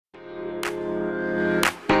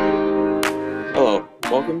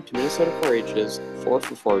Welcome to Minnesota 4-H's 4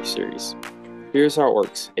 for 4 series. Here's how it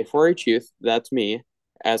works. A 4-H youth, that's me,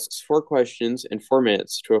 asks 4 questions in 4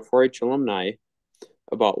 minutes to a 4-H alumni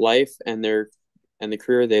about life and the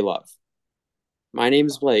career they love. My name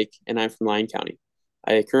is Blake, and I'm from Lyon County.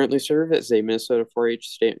 I currently serve as a Minnesota 4-H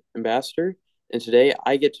state ambassador, and today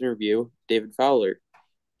I get to interview David Fowler.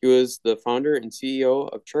 He was the founder and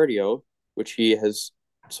CEO of Chartio, which he has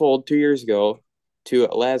sold 2 years ago to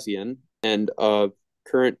Atlassian, and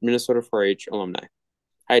current Minnesota 4-H alumni.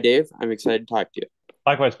 Hi, Dave. I'm excited to talk to you.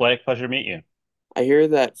 Likewise, Blake. Pleasure to meet you. I hear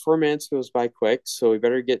that 4 minutes goes by quick, so we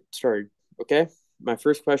better get started. Okay? My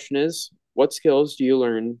first question is, what skills do you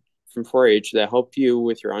learn from 4-H that helped you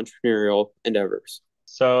with your entrepreneurial endeavors?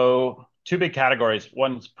 So, two big categories.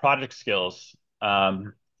 One's project skills.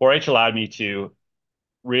 4-H allowed me to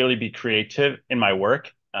really be creative in my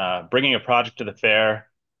work, bringing a project to the fair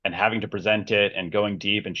and having to present it and going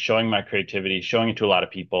deep and showing my creativity, showing it to a lot of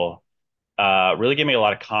people, really gave me a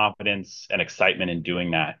lot of confidence and excitement in doing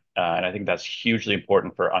that. And I think that's hugely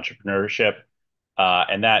important for entrepreneurship.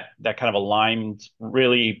 And that kind of aligns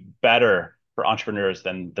really better for entrepreneurs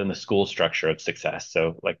than the school structure of success.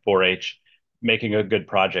 So like 4-H, making a good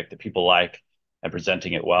project that people like and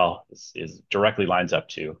presenting it well is directly lines up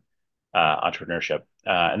to entrepreneurship.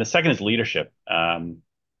 And the second is leadership.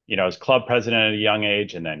 As club president at a young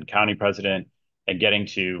age and then county president and getting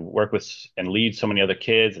to work with and lead so many other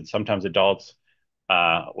kids and sometimes adults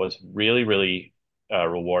was really, really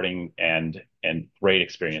rewarding and great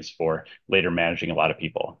experience for later managing a lot of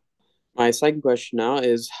people. My second question now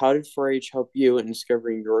is, how did 4-H help you in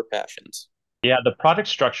discovering your passions? Yeah, the project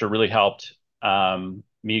structure really helped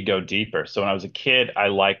me go deeper. So when I was a kid, I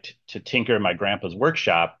liked to tinker in my grandpa's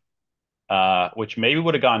workshop, which maybe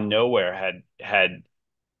would have gone nowhere had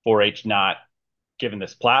 4-H not given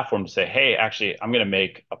this platform to say, hey, actually, I'm going to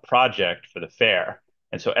make a project for the fair.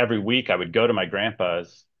 And so every week I would go to my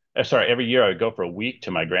grandpa's, every year I would go for a week to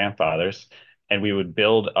my grandfather's and we would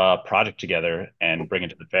build a project together and bring it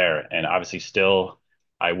to the fair. And obviously still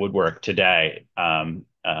I woodwork today,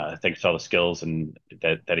 thanks to all the skills and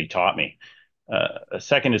that he taught me. A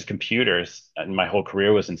second is computers. And my whole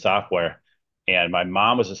career was in software. And my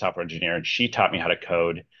mom was a software engineer and she taught me how to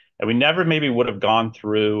code. And we never maybe would have gone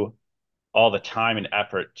through all the time and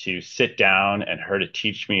effort to sit down and her to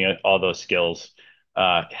teach me all those skills.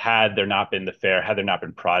 Had there not been the fair, had there not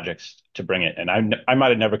been projects to bring it, and I might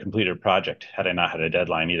have never completed a project had I not had a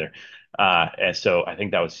deadline either. And so I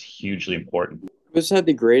think that was hugely important. Who's had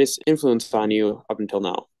the greatest influence on you up until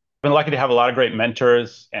now? I've been lucky to have a lot of great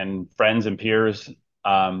mentors and friends and peers,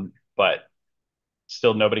 but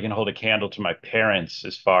still nobody can hold a candle to my parents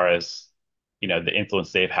as far as the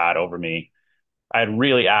influence they've had over me. I had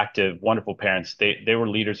really active, wonderful parents. They were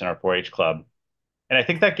leaders in our 4-H club. And I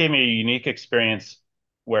think that gave me a unique experience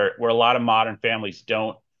where a lot of modern families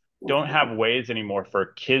don't have ways anymore for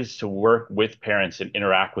kids to work with parents and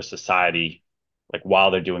interact with society like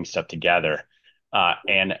while they're doing stuff together.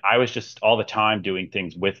 And I was just all the time doing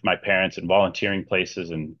things with my parents and volunteering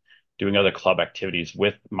places and doing other club activities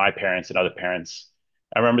with my parents and other parents.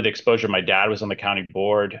 I remember the exposure. My dad was on the county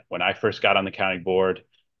board when I first got on the county board,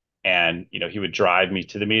 and he would drive me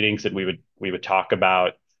to the meetings and we would talk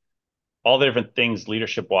about all the different things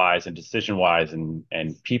leadership wise and decision wise and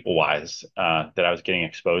people wise that I was getting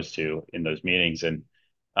exposed to in those meetings. And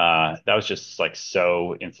that was just like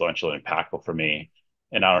so influential and impactful for me.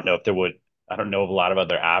 And I don't know of a lot of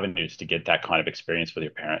other avenues to get that kind of experience with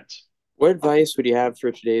your parents. What advice would you have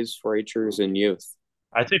for today's 4-Hers and youth?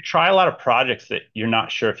 I'd say try a lot of projects that you're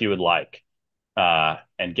not sure if you would like,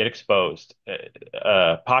 and get exposed.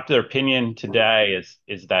 Popular opinion today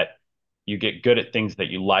is that you get good at things that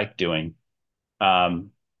you like doing. Um,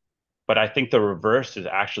 but I think the reverse is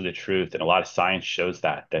actually the truth, and a lot of science shows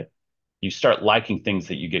that you start liking things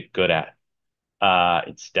that you get good at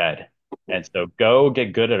instead. And so go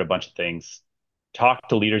get good at a bunch of things. Talk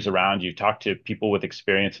to leaders around you. Talk to people with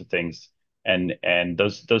experience with things, and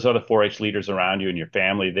those other 4-H leaders around you and your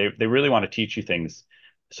family. They really want to teach you things.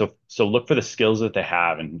 So look for the skills that they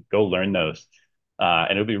have and go learn those.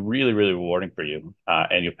 And it'll be really, really rewarding for you.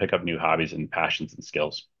 And you'll pick up new hobbies and passions and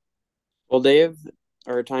skills. Well, Dave,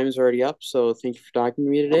 our time is already up, so thank you for talking to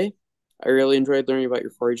me today. I really enjoyed learning about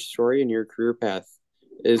your 4-H story and your career path.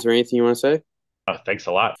 Is there anything you want to say? Thanks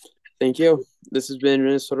a lot. Thank you. This has been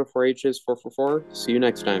Minnesota 4-H's 4 for 4. See you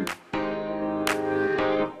next time.